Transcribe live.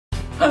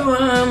Hi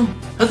everyone,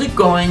 how's it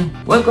going?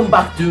 Welcome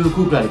back to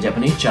Cook Like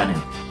Japanese channel.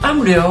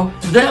 I'm Ryo.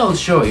 Today I'll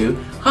show you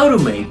how to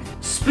make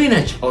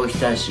spinach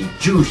ohitashi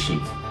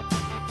juicy.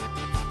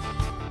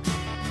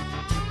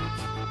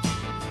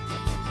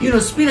 You know,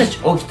 spinach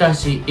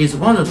ohitashi is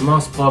one of the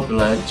most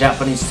popular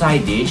Japanese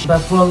side dish, but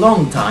for a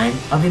long time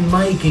I've been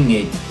making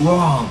it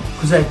wrong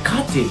because I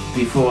cut it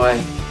before I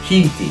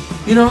heat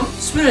it. You know,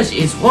 spinach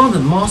is one of the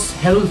most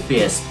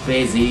healthiest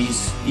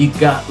veggies. It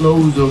got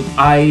loads of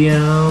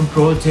iron,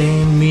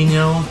 protein,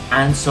 minerals,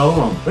 and so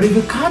on. But if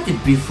you cut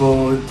it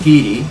before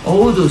heating,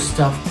 all those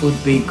stuff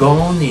would be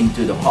gone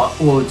into the hot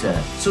water.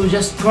 So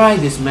just try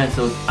this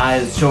method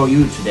I'll show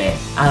you today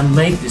and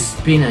make the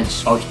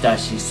spinach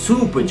ohitashi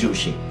super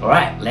juicy.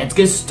 Alright, let's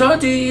get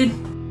started!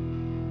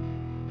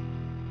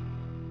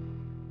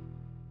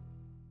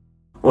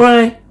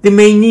 Alright, the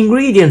main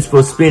ingredients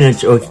for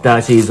spinach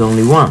ohitashi is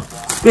only one,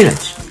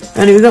 spinach.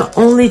 And you got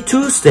only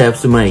 2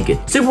 steps to make it.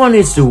 Step 1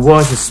 is to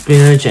wash the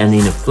spinach and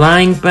in a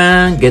frying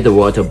pan, get the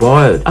water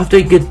boiled. After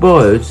it gets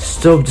boiled,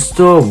 stop the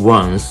stove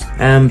once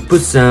and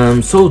put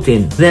some salt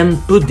in. Then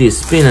put the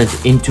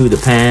spinach into the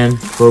pan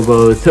for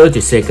about 30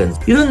 seconds.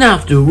 You don't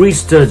have to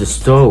restir the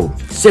stove.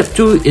 Step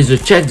 2 is to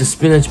check the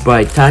spinach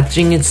by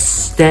touching its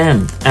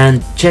stem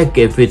and check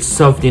if it's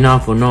soft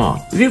enough or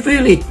not. If you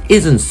feel it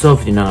isn't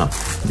soft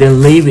enough,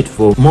 then leave it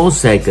for more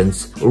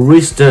seconds or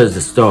restir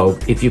the stove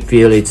if you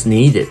feel it's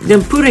needed.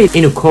 Then put it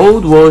in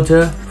cold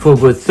water for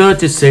about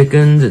 30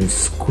 seconds and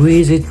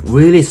squeeze it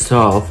really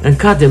soft and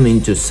cut them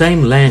into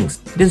same lengths.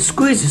 Then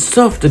squeeze it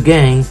soft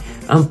again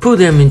and put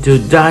them into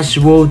dash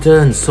water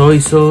and soy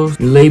sauce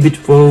and leave it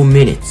for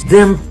minutes.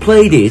 Then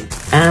plate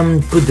it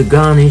and put the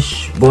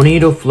garnish,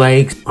 bonito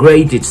flakes,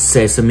 grated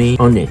sesame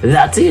on it.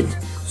 That's it.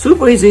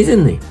 Super easy,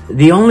 isn't it?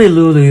 The only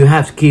rule you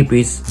have to keep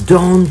is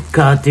don't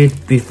cut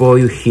it before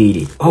you heat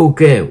it.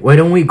 Okay, why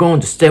don't we go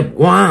on to step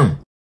 1?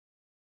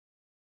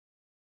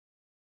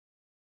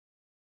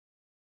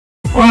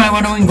 Alright,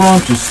 why don't we go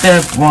on to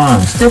step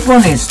 1? Step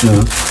 1 is to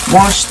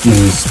wash the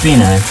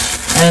spinach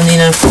and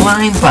in a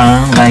frying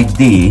pan like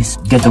this,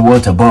 get the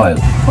water boiled.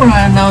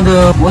 Alright, now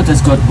the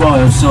water's got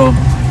boiled, so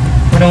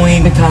why don't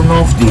we turn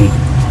off the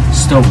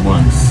stove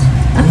once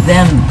and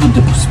then put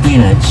the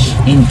spinach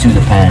into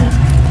the pan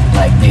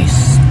like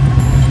this.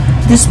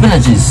 This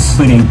spinach is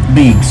pretty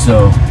big,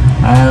 so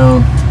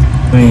I'll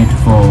wait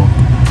for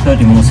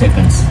 30 more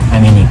seconds.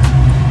 1 minute.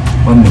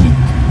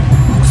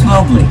 Looks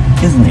lovely,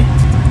 isn't it?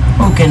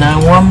 Okay, now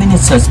 1 minute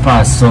has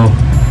passed, so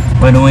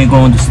why don't we go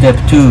on to step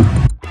 2?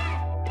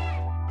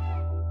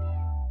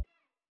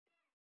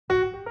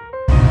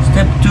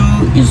 Step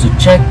 2 is to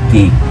check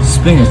the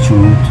spinach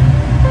root.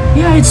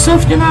 Yeah, it's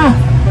soft enough.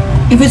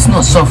 If it's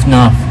not soft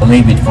enough,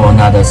 leave it for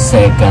another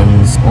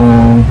seconds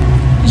or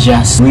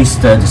just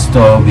restart the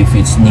stove if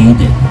it's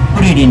needed.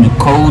 Put it in the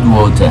cold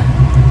water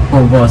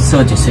for about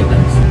 30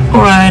 seconds.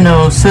 Alright,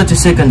 now 30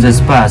 seconds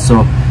has passed,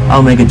 so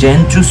I'll make a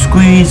gentle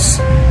squeeze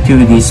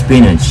to the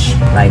spinach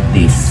like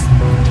this.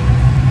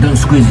 Don't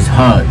squeeze it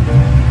hard.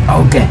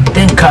 Okay,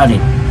 then cut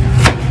it.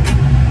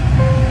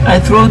 I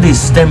throw these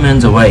stem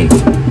ends away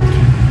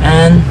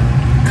and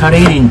cut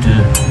it into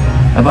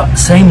about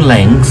same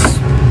lengths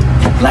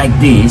like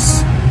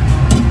this.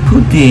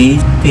 Put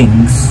these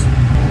things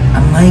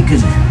and make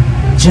a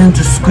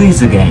gentle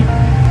squeeze again.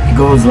 It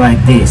goes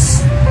like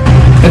this.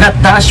 I got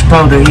dash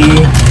powder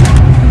here,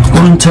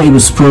 1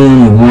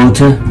 tablespoon of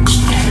water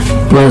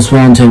plus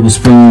 1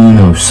 tablespoon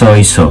of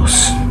soy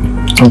sauce.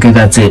 Okay,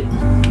 that's it.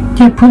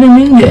 Yeah, put them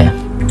in there.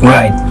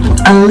 Right,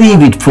 and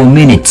leave it for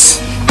minutes.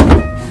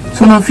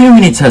 So now a few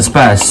minutes has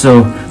passed,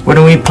 so why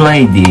don't we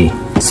plate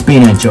the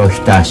spinach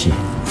ohitashi?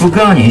 For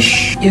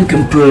garnish, you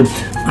can put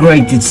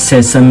grated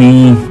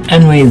sesame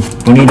and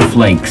with bonito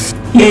flakes.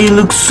 Yeah, it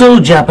looks so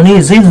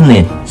Japanese, isn't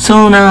it?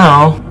 So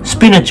now,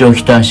 spinach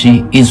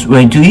ohitashi is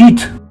ready to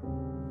eat.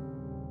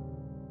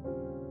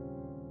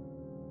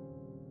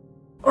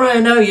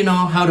 Alright, now you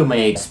know how to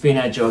make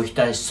spinach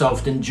ohitashi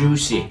soft and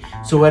juicy.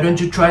 So why don't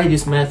you try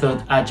this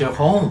method at your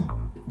home?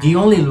 The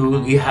only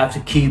rule you have to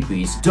keep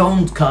is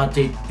don't cut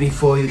it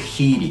before you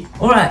heat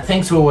it. Alright,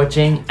 thanks for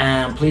watching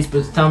and please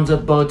put the thumbs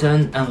up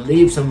button and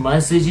leave some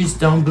messages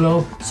down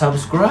below.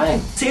 Subscribe.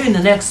 See you in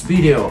the next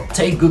video.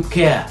 Take good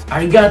care.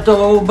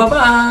 Arigato. Bye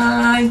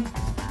bye.